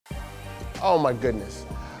Oh my goodness.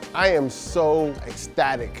 I am so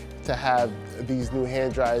ecstatic to have these new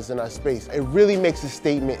hand dryers in our space. It really makes a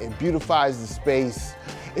statement, it beautifies the space.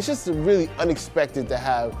 It's just really unexpected to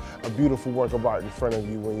have a beautiful work of art in front of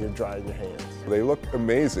you when you're drying your hands. They look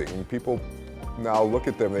amazing, and people now look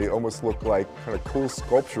at them, they almost look like kind of cool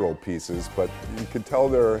sculptural pieces, but you can tell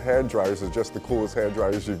their hand dryers are just the coolest hand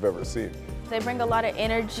dryers you've ever seen. They bring a lot of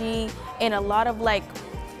energy and a lot of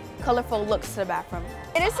colorful looks to the bathroom.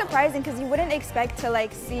 It is surprising because you wouldn't expect to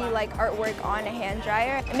see artwork on a hand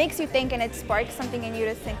dryer. It makes you think, and it sparks something in you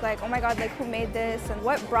to think oh my God, who made this and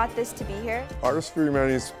what brought this to be here? Artists for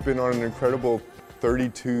Humanity's been on an incredible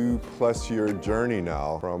 32+ year journey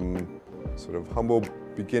now, from sort of humble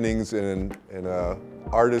beginnings in an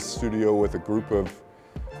artist studio with a group of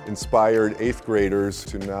inspired 8th graders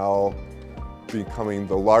to now becoming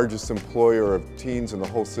the largest employer of teens in the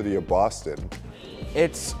whole city of Boston.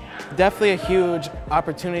 It's definitely a huge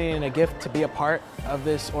opportunity and a gift to be a part of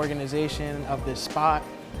this organization, of this spot.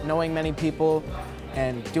 Knowing many people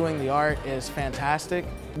and doing the art is fantastic.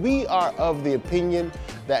 We are of the opinion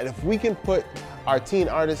that if we can put our teen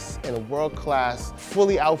artists in a world-class,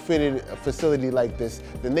 fully outfitted facility like this,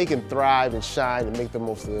 then they can thrive and shine and make the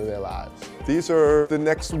most of their lives. These are the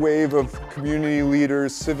next wave of community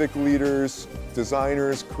leaders, civic leaders,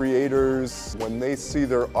 designers, creators. When they see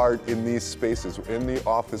their art in these spaces, in the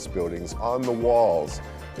office buildings, on the walls,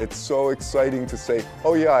 it's so exciting to say,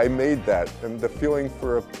 oh yeah, I made that. And the feeling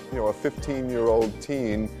for a 15-year-old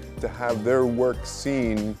teen to have their work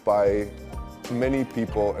seen by many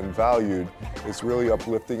people and valued is really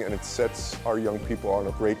uplifting, and it sets our young people on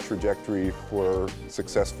a great trajectory for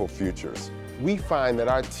successful futures. We find that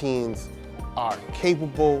our teens are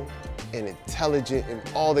capable and intelligent, and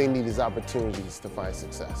all they need is opportunities to find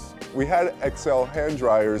success. We had XL hand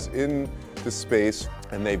dryers in the space,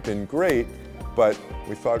 and they've been great, but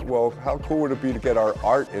we thought, well, how cool would it be to get our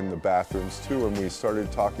art in the bathrooms too? And we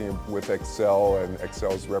started talking with XL and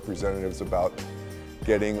XL's representatives about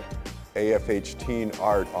getting AFH teen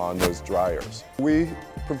art on those dryers. We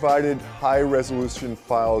provided high-resolution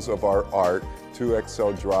files of our art to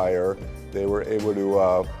XL Dryer. They were able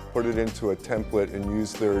to put it into a template and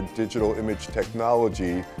use their digital image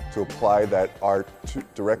technology to apply that art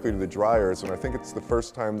directly to the dryers. And I think it's the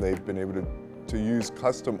first time they've been able to use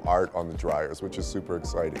custom art on the dryers, which is super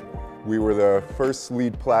exciting. We were the first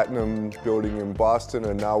LEED Platinum building in Boston,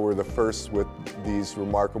 and now we're the first with these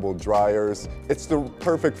remarkable dryers. It's the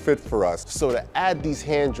perfect fit for us. So to add these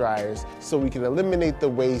hand dryers so we can eliminate the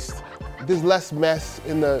waste, there's less mess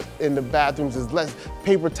in the bathrooms, there's less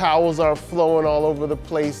paper towels are flowing all over the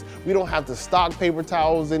place. We don't have to stock paper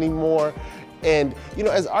towels anymore. And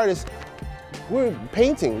as artists, we're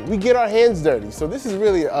painting, we get our hands dirty. So this is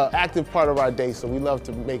really an active part of our day, so we love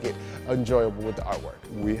to make it enjoyable with the artwork.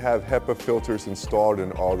 We have HEPA filters installed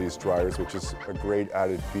in all these dryers, which is a great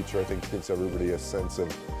added feature. I think gives everybody a sense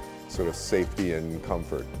of sort of safety and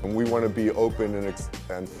comfort. And we want to be open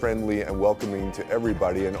and friendly and welcoming to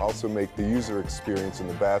everybody, and also make the user experience in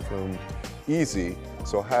the bathroom easy.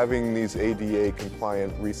 So having these ADA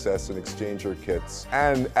compliant recess and exchanger kits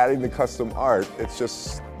and adding the custom art, it's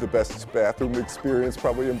just the best bathroom experience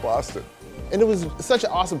probably in Boston. And it was such an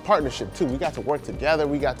awesome partnership too. We got to work together,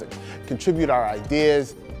 we got to contribute our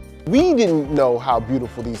ideas. We didn't know how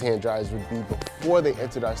beautiful these hand dryers would be before they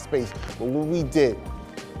entered our space, but when we did,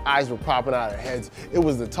 eyes were popping out of their heads. It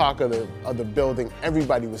was the talk of the building.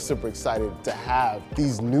 Everybody was super excited to have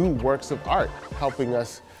these new works of art helping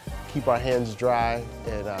us keep our hands dry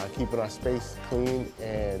and keeping our space clean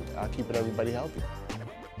and keeping everybody healthy.